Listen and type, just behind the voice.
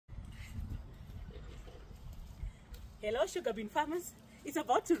Hello sugar bean farmers, it's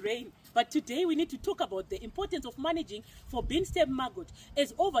about to rain, but today we need to talk about the importance of managing for bean stem maggot,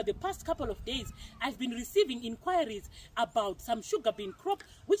 as over the past couple of days I've been receiving inquiries about some sugar bean crop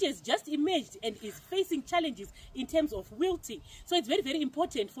which has just emerged and is facing challenges in terms of wilting. So it's very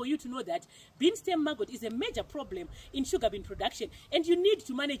important for you to know that bean stem maggot is a major problem in sugar bean production and you need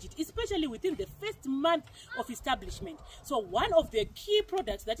to manage it, especially within the first month of establishment. So one of the key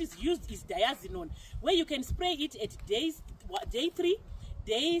products that is used is DIAZINON, where you can spray it at day 3,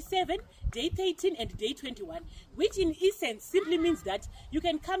 day 7, day 13 and day 21, which in essence simply means that you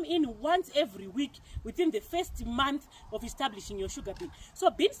can come in once every week within the first month of establishing your sugar bean. So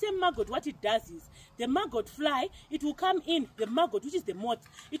bean stem maggot, what it does is the maggot fly, it will come in, the maggot, which is the moth,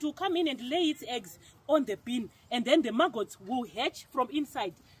 it will come in and lay its eggs on the bean, and then the maggots will hatch from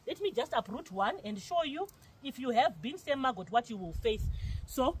inside. Let me just uproot one and show you, if you have bean stem maggot, what you will face.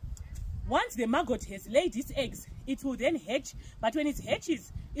 So once the maggot has laid its eggs, it will then hatch, but when it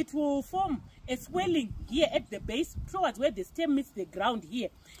hatches, it will form a swelling here at the base towards where the stem meets the ground here.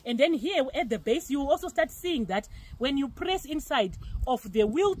 And then here at the base, you will also start seeing that when you press inside of the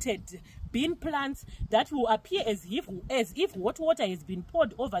wilted bean plants, that will appear as if hot water has been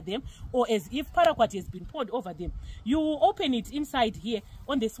poured over them, or as if paraquat has been poured over them. You will open it inside here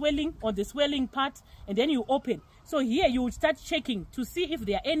on the swelling part, and then you open. So here you will start checking to see if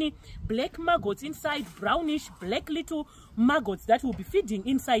there are any black maggots inside, brownish black little maggots that will be feeding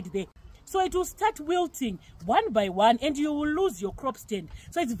inside there. So it will start wilting one by one and you will lose your crop stand.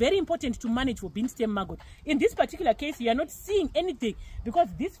 So it's very important to manage for bean stem maggot. In this particular case, you are not seeing anything because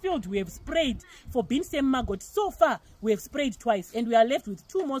this field we have sprayed for bean stem maggot. So far, we have sprayed twice and we are left with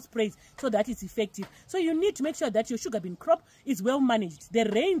 2 more sprays, so that is effective. So you need to make sure that your sugar bean crop is well managed. The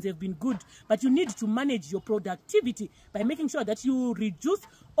rains have been good, but you need to manage your productivity by making sure that you reduce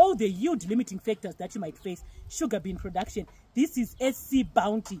all the yield limiting factors that you might face. Sugar bean production. This is SC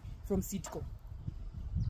Bounty from Seedco.